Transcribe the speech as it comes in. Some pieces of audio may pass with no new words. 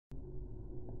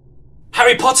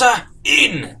Harry Potter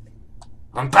in!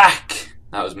 I'm back!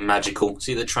 That was magical.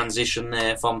 See the transition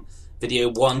there from video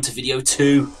 1 to video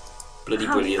 2? Bloody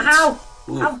brilliant. Ow!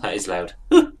 Ooh, Ow. that is loud.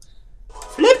 Flippendo!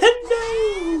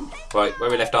 Right,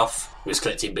 where we left off, we was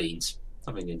collecting beans.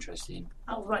 Something interesting.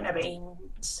 Oh, runner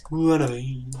beans. Runner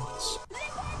beans.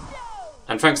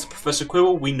 And thanks to Professor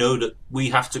Quirrell, we know that we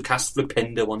have to cast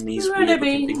Flipendo on these Runner weird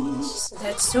beans. things.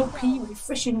 That's so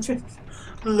refreshing.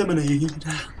 Lemonade.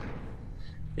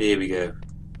 Here we go.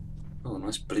 Oh,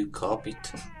 nice blue carpet.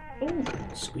 Ooh.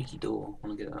 Squeaky door. I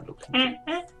want to get that looking.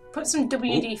 Put some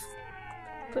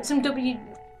Put some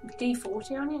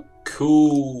WD-40 on it.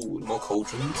 Cool. More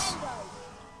cauldrons.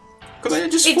 Could they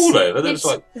just fall over? There's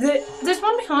like. There's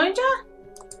one behind you.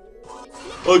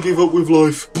 I give up with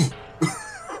life.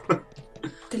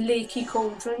 The leaky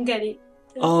cauldron. Get it?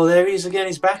 Oh, there he is again.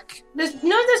 He's back. There's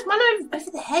one over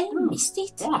there. You missed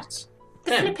it. What?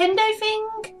 The Flipendo thing.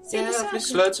 See Yeah, the there's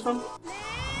circle? loads of them.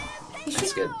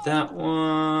 Let's get that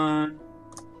one.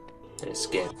 Let's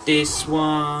get this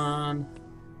one.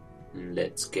 And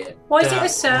let's get. Why is it that a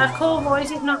circle? Why is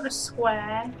it not a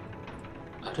square?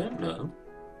 I don't know.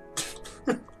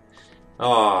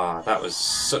 Ah, that was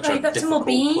such a You got some more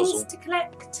difficult beans puzzle. to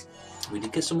collect. We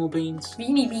did get some more beans.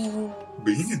 Beanie beans.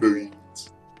 Beanie beans.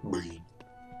 Bean.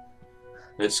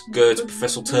 Let's go to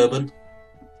Professor Turban.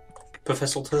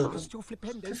 Professor Turban. Cast your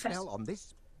Flipendo spell on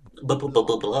this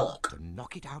Block. to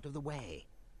knock it out of the way.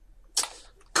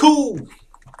 Cool.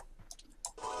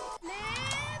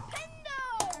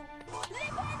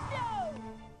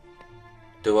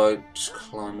 Do I just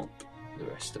climb up the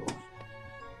rest of them?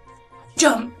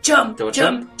 Jump, jump, Do I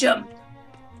jump, jump.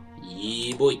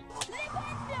 Yeah, boy.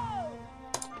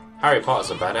 Harry Potter's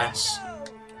a badass.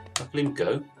 Let him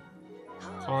go.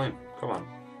 Climb. Come on.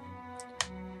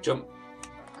 Jump.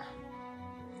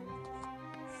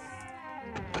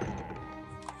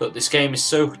 Look, this game is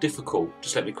so difficult.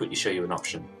 Just let me quickly show you an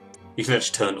option. You can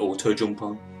actually turn auto jump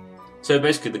on. So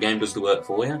basically the game does the work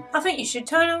for you. I think you should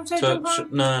turn on jump on.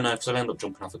 No, because I'll end up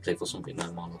jumping off a cliff or something.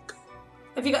 No, my luck.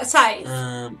 Have you got a save?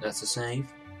 That's a save.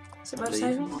 Is it worth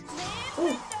saving?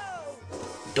 Ooh.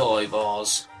 Die,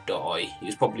 Vars. Die. He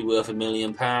was probably worth £1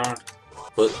 million,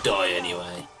 but die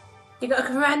anyway. You got to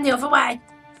come around the other way.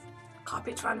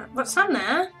 Carpet's run. What's down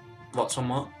there? What's on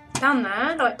what? Down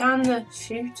there, like down the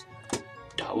chute.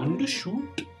 Down the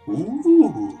chute.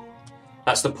 Ooh.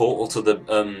 That's the portal to the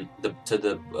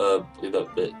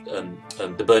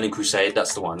Burning Crusade.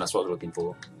 That's the one. That's what I was looking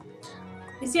for.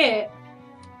 Is it?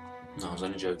 No, I was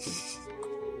only joking.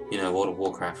 You know, World of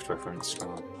Warcraft reference. Come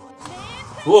on.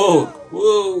 Whoa!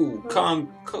 Whoa! Can't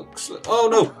cook. Oh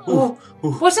no! Ooh,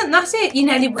 ooh. Wasn't that it? You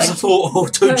nearly Because I went. thought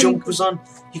auto jump was on.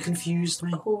 You confused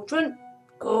me. Cauldron.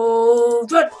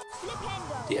 Cauldron.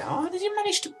 Yeah, how did you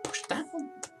manage to push that one?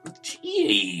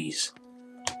 Jeez.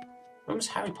 Why was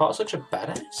Harry Potter such a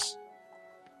badass?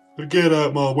 Get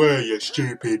out my way, you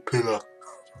stupid pillar.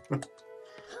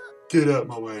 Get out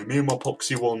my way, me and my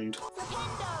poxy wand.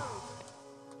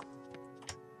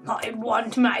 My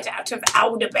wand made out of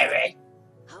elderberry.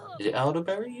 Is it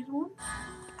elderberry you want?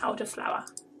 Elderflower.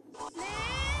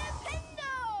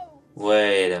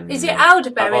 Wait a minute. Is it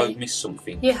elderberry? Have I missed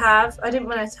something? You have. I didn't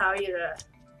want to tell you that.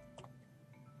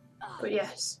 But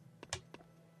yes.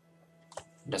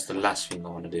 That's the last thing I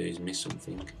want to do is miss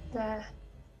something. There.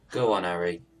 Go on,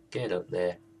 Harry. Get up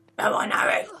there. Go on,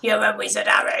 Harry. You're a wizard,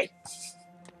 Harry.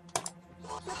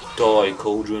 Die,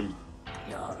 cauldron.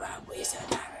 You're a wizard,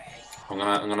 Harry. I'm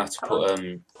gonna have to put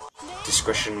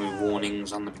discretionary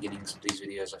warnings on the beginnings of these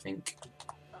videos. I think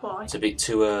Why? it's a bit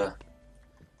too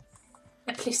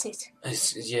Implicit.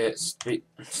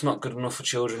 It's not good enough for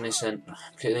children. They sent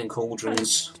particularly in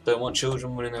cauldrons. Don't want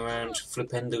children running around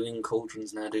flipendoing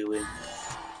cauldrons now, do we?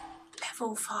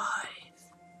 Level 5.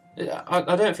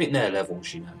 I don't think they're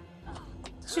levels, you know.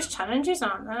 It's just challenges,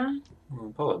 aren't there?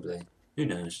 Well, probably. Who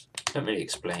knows? Don't really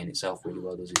explain itself really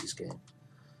well, does it, this game?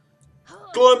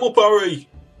 Climb up, Harry!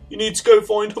 You need to go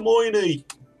find Hermione!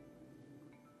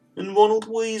 And Ronald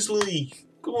Weasley!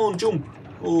 Come on, jump!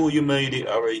 Oh, you made it,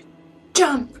 Harry.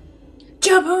 Jump!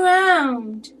 Jump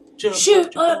around! Jump,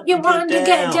 Shoot jump, up, you and want to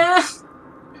get down!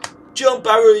 Jump,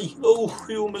 Harry! Oh,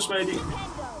 you almost made it.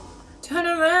 Turn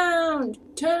around!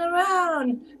 Turn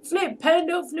around!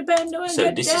 Flipendo, Flipendo, and So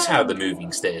get this down. is how the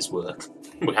moving stairs work.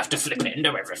 We have to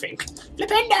flipendo everything.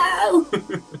 Flipendo!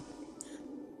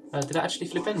 Did I actually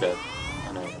flipendo?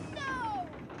 I know.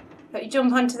 But you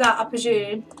jump onto that, I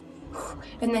presume.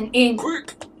 And then in.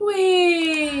 Quick!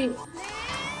 Whee!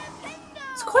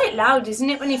 It's quite loud, isn't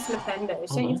it, when you flipendos,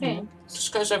 don't you think?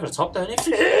 Just goes over the top, don't it?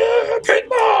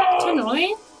 Flipendo! It's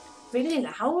annoying. Really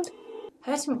loud.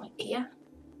 Hurting my ear.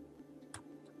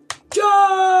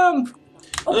 Jump!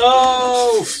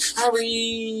 Oh,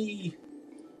 Harry!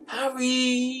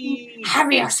 Harry!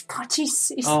 Harrius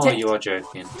Potties is Oh, dead. you are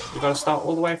joking. We've got to start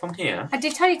all the way from here. I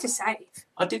did tell you to save.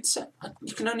 I did say...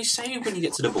 You can only save when you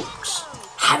get to the books.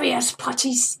 Harrius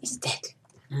Potties is dead.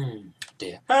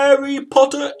 Dear. Harry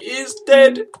Potter is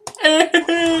dead!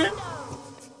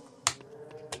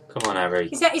 Come on, Harry.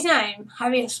 Is that his name?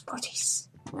 Harrius Potties.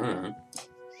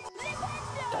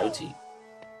 Doughty.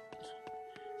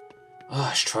 Oh,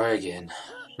 let's try again.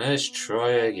 Let's try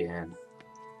again.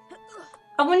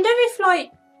 I wonder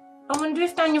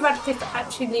if Daniel Radcliffe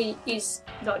actually is,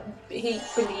 like, he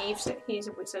believes that he is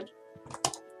a wizard.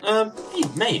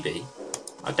 Maybe.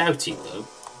 I doubt it, though.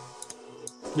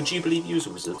 Would you believe he was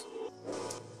a wizard?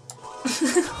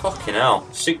 Fucking hell.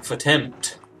 Sick for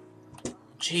tempt.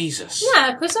 Jesus.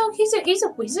 Yeah, because he's a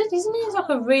wizard, isn't he? He's like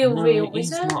a real wizard.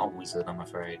 He's not a wizard, I'm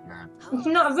afraid, no. He's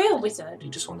not a real wizard. You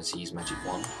just want to see his magic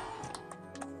wand.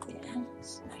 Yeah,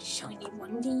 it's a nice shiny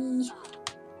wandy.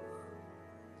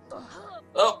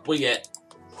 Up we get.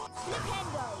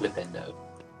 Flipendo.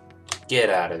 Get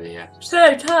out of here.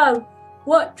 So, Tom,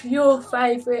 what's your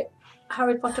favourite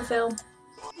Harry Potter film?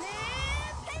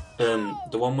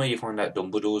 The one where you find out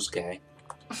Dumbledore's gay.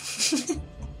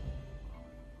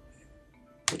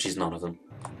 Which is none of them.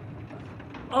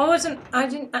 I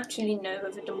didn't actually know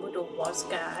whether Dumbledore was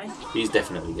gay. He's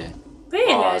definitely gay.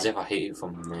 Really? Oh, as if I hit it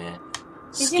from there.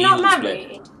 Is he not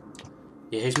married?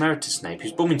 Yeah, he's married to Snape.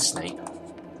 He's bumming Snape.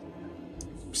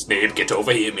 Snape, get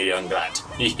over here, me young lad.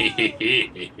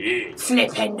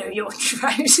 Flipendo, your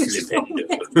trousers.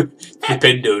 Flipendo.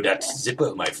 Flipendo, that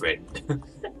zipper, my friend.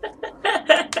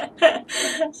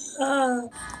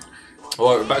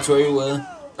 Alright, back to where we were.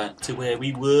 Back to where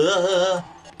we were.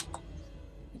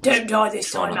 Don't die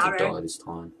this Try time, not to Harry. die this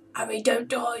time. Harry, don't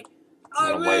die.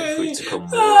 I'm gonna wait for it to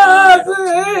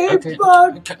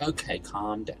come. Okay,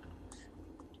 calm down.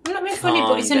 I'm not being funny,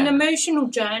 but it's an emotional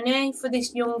journey for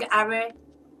this young Harry.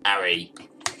 Harry.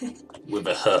 With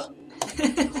a H.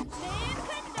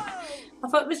 I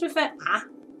thought it was with a A.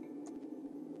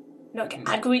 Like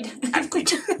Hagrid.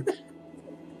 Hagrid.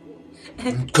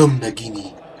 Come,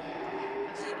 Nagini.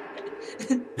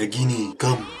 Nagini,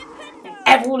 come.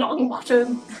 Evil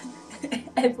Longbottom.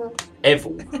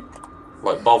 Evil.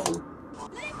 Like Bovril.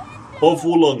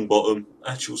 Bovril Longbottom.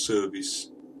 At your service.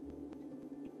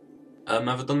 Have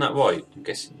I done that right? I'm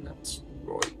guessing that's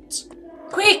right.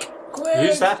 Quick!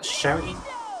 Who's that shouting?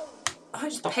 Oh,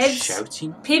 it's Stop Pibs.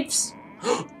 shouting. Pibs.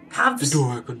 Pavs. The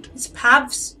door opened. It's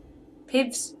Pavs.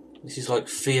 Pibs. This is like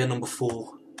fear number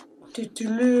 4. The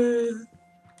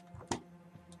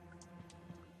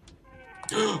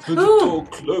door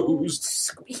closed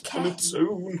Squeaky. on its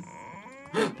own.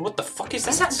 What the fuck is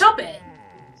that? Is that Dobby?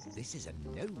 This is a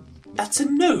gnome. That's a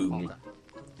gnome.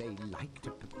 They like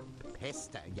to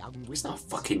pester young wizards. It's not a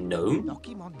fucking gnome. Knock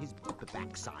him on his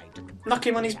backside. Knock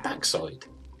him on his backside.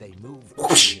 They move.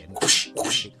 Whoosh, whoosh,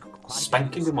 whoosh.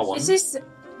 Spank him with my wand. Is this...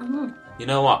 You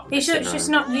know what? It's Mr. just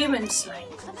Gnome. not human snake.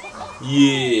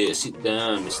 Yeah, sit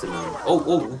down, Mr. Gnome.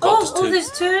 Oh, God, there's 2.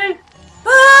 There's 2.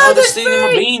 Oh, they're there's stealing 3.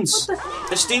 my beans.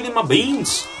 They're stealing my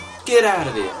beans. Get out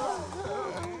of here.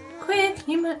 Quick,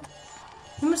 you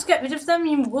must get rid of them.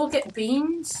 You will get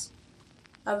beans.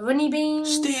 A runny beans.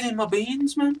 Stealing my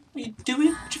beans, man. What are you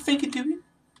doing? What do you think you're doing?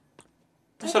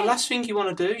 That's the last thing you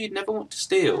want to do. You'd never want to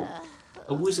steal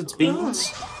a wizard's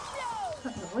beans.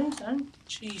 That's annoying, son.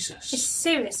 It's Jesus.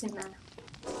 serious in there.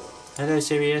 Hello,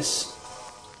 Sirius.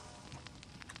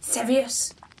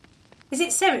 Serious. Is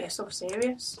it serious or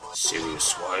serious?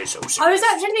 Sirius, why so serious? I was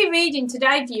actually reading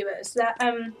today, viewers, that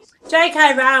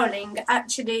J.K. Rowling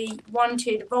actually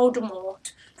wanted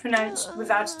Voldemort pronounced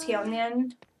without a T on the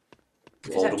end.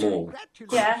 Voldemort.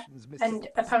 Yeah, and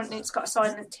apparently it's got a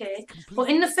silent T. But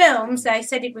in the films, they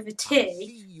said it with a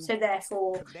T, so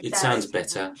therefore... It sounds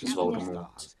better as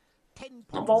Voldemort.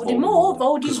 Not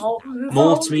Voldemort.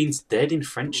 Mort means dead in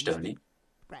French, don't it?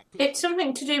 It's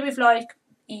something to do with, like,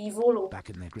 evil or Back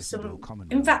in their some... common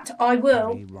In room, fact, I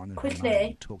will, Harry, Ron and quickly...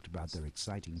 Hermione talked about their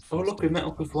exciting Oh, first look, we days met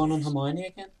of up with Hogwarts. Ron and Hermione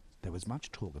again. There was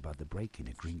much talk about the break-in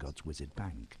at Gringotts Wizard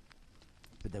Bank.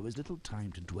 But there was little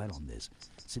time to dwell on this,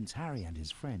 since Harry and his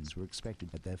friends were expected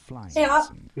at their flying Yeah,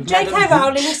 lesson. J.K.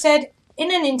 Rowling said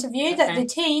in an interview that the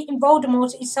T in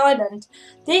Voldemort is silent.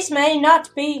 This may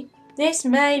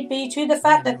be to the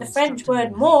fact that the French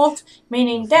word mort,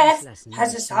 meaning death,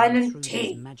 has a silent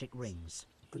T.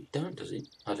 But it don't, does it?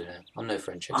 I don't know. I'm no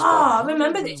French expert. Ah, I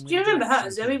remember this. Do you remember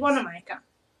her, Zoe Wanamaker?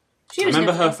 She I was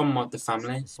remember in her it. from the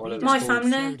family. Whatever it's My called.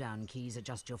 family.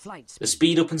 The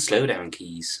speed up and slow down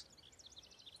keys.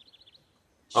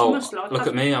 She must like look that.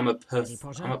 at me. I'm a.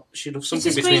 She looks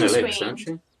something between her green lips, screen. don't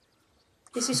she?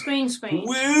 Is this green screen?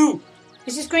 Woo!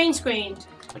 Is this green screened?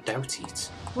 I doubt it.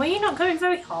 Why are you not going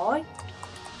very high?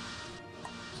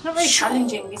 It's not very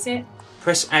challenging, is it?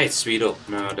 Press A to speed up.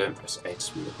 No, I don't press A to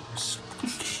speed up. I press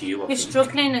Q, I You're think.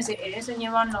 struggling as it is, and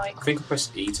you're on like. I think I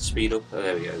pressed E to speed up. Oh,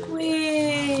 there we go. There we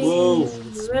Whee! go. Whoa!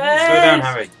 Slow down,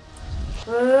 Harry.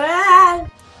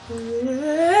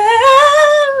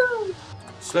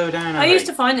 Slow down, Harry. I used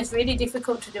to find this really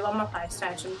difficult to do on my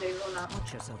PlayStation, believe it or not.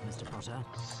 Watch yourself, Mr. Potter.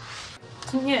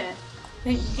 Didn't you?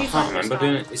 I can't remember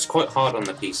doing it. It's quite hard on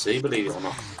the PC, believe it or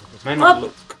not. May not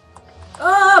look.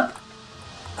 Up!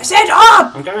 I said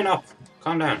up! I'm going up.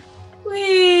 Calm down.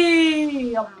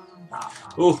 Whee!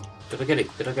 Oh, did I get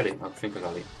it? Did I get it? I think I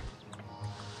got it.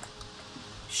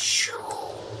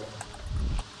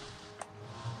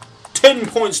 10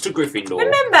 points to Gryffindor.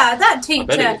 Remember that I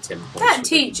bet it teacher? was 10 points That to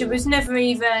teacher Gryffindor. was never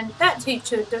even. That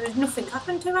teacher, there was nothing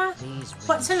happened to her.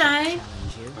 What's her name?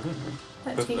 I don't know.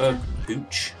 That teacher.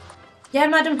 Hooch. Yeah,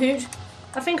 Madam Hooch.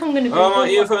 I think I'm going to. Oh, my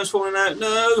earphone's falling out.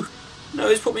 No! No,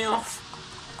 it's put me off.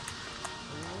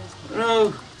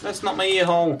 No, that's not my ear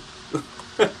hole.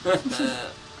 Oh,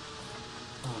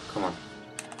 come on.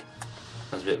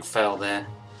 That was a bit of a fail there.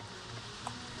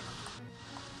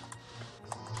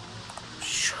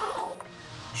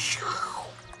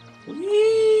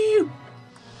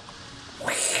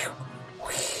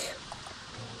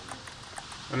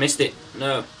 I missed it.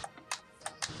 No.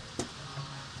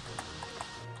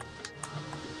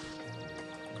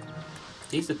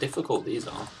 These are difficult, these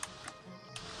are.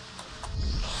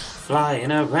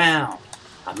 Flying around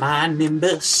on my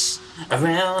Nimbus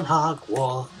around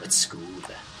Hogwarts School.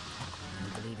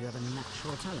 I believe you have a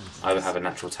natural talent. I have a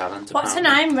natural talent. What's her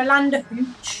apparently. name? Rolanda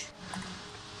Hooch.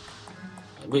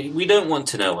 We don't want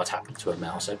to know what happened to her,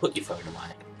 Mel, so put your phone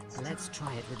away. Let's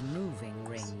try it with moving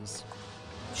rings.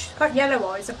 She's got yellow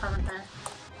eyes, apparently.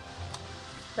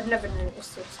 I've never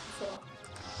noticed this before.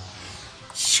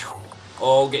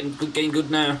 Oh, getting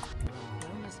good now.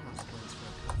 Bonus house points for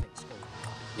a perfect score.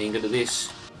 Getting good at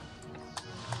this.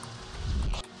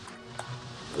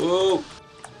 Oh!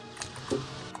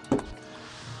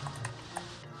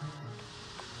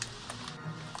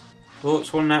 Oh, it's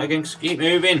falling out again. Keep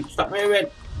moving. Stop moving.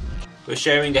 We're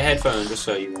sharing a headphone, just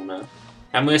so you all know.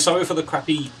 And we're sorry for the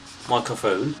crappy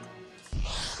microphone.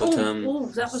 But,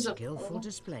 that was a Skillful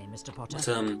display, Mr. Potter.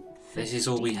 but, this is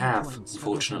all we have,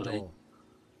 unfortunately.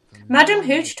 Madam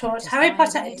Hooch taught Harry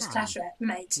Potter and his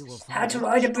classmates how to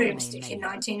ride a broomstick in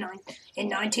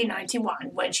 1991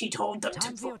 when she told them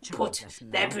to put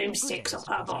their broomsticks up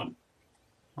her bum.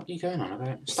 What are you going on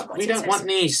about? What We it don't says. want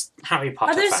these Harry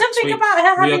Potter Oh, there's facts. something We- about her we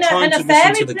are having trying an to affair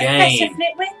listen to with the Professor game.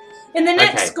 Flitwick. In the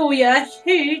next Okay. school year,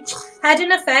 Hooch had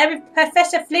an affair with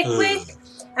Professor Flitwick,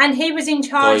 and he was in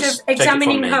charge Guys, of take it from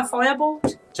examining me. her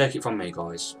firebolt. Take it from me,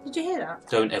 guys. Did you hear that?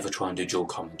 Don't ever try and do dual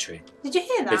commentary. Did you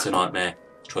hear that? It's a nightmare.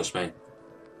 Trust me.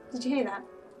 Did you hear that?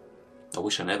 I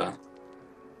wish I never.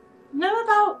 Know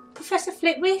about Professor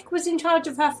Flitwick was in charge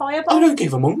of her I firebolt, don't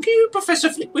give a monkey who Professor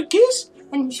Flitwick is.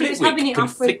 and she was Flitwick having it can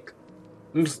off with. flick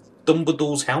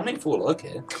Dumbledore's helmet for all I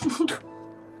care.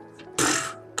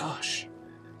 Gosh.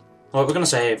 Right, we're going to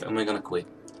save and we're going to quit.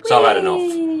 So I've had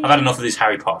enough. I've had enough of these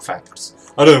Harry Potter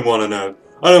facts. I don't want to know.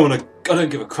 I don't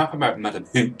give a crap about Madam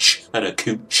Hooch and her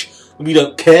cooch. We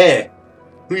don't care.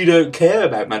 We don't care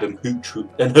about Madam Hooch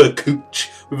and her cooch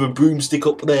with a broomstick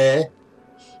up there.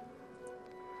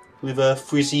 With her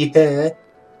frizzy hair.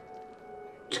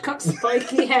 She's got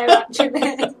spiky hair,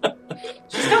 actually.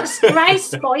 She's got grey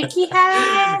spiky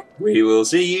hair. We will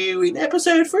see you in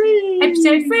episode 3.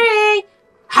 Episode 3.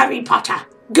 Harry Potter,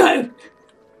 go!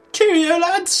 Cheerio,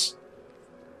 lads.